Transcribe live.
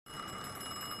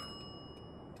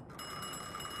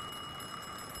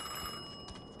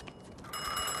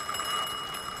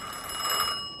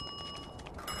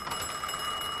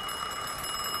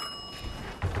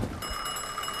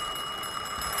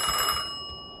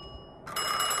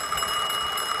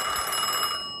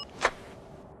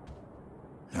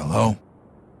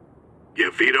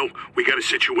a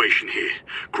situation here.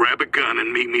 Grab a gun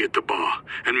and meet me at the bar.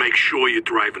 And make sure you're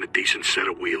driving a decent set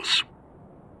of wheels.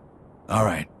 All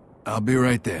right. I'll be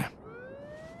right there.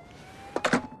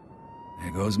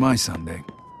 There goes my Sunday.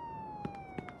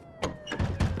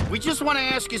 We just want to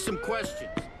ask you some questions.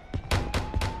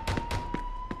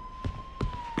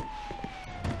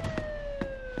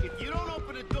 If you don't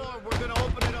open the door, we're going to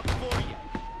open it up for you.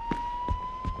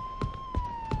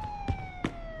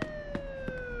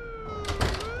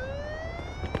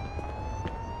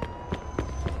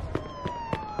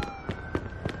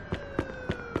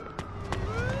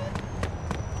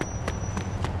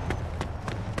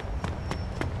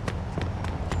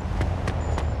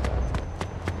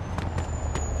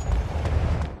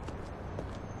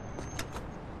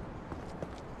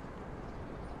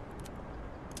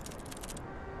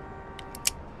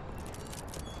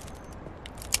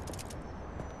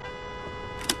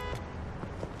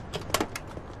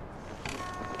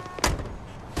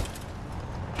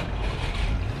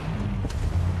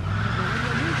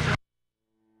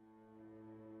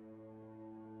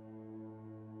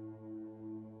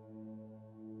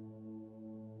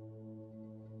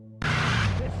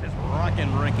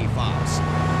 Rockin' Ricky Fox.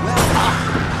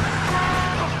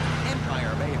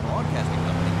 Empire Bay Broadcasting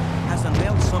Company has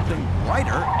unveiled something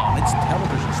brighter on its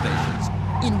television stations.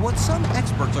 In what some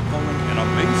experts are calling an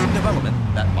amazing development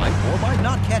that might or might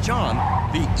not catch on,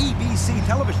 the EBC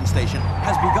television station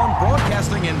has begun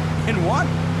broadcasting in what?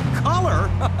 Color?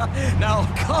 Now,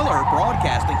 color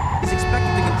broadcasting is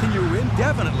expected to continue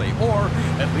indefinitely, or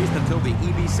at least until the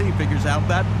EBC figures out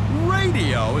that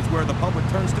radio is where the public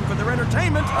turns to for their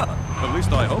entertainment. At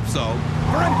least I hope so.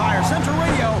 For Empire Central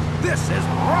Radio, this is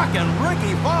Rockin'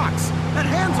 Ricky Fox, and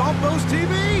hands off those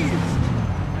TVs!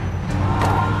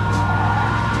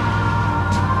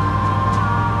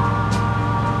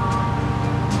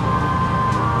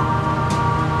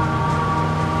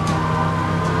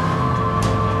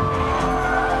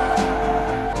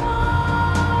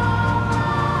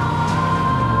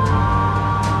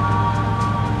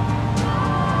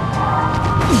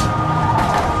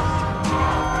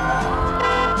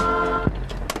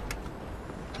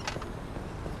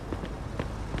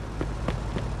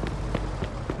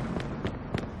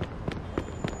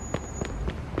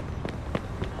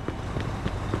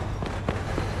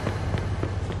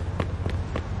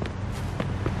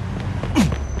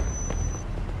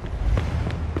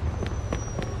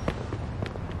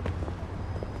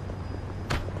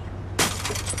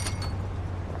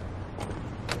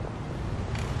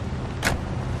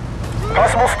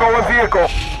 Possible stolen vehicle.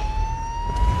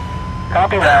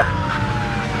 Copy that.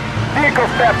 Vehicle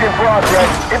theft in progress.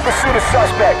 In pursuit of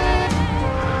suspect.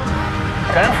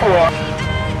 10-4.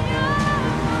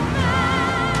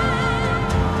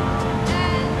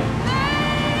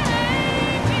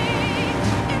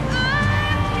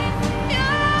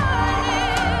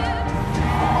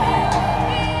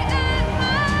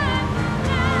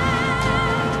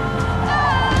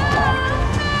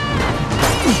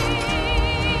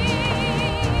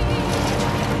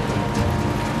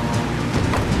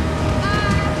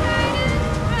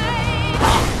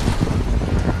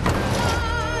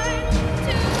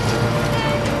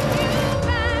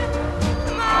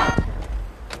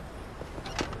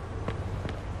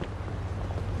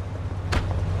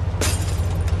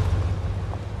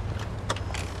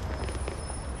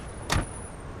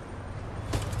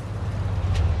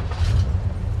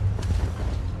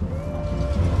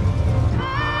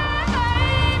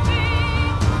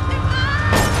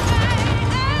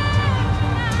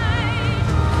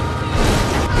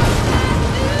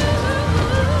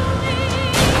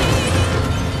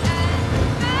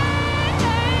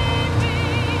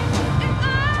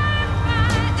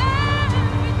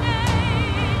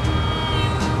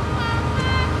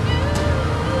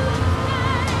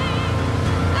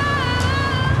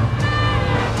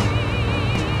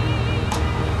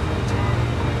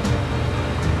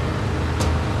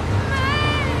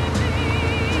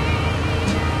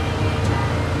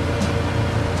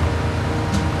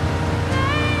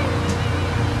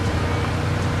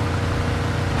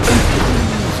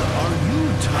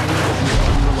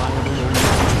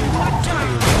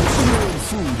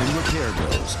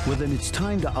 Well, then it's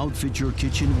time to outfit your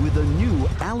kitchen with a new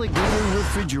alligator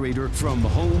refrigerator from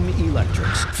Home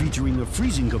Electrics, featuring a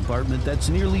freezing compartment that's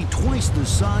nearly twice the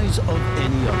size of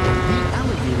any other. The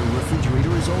alligator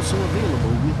refrigerator is also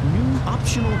available with new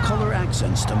optional color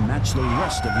accents to match the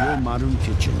rest of your modern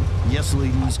kitchen. Yes,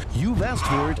 ladies, you've asked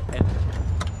for it.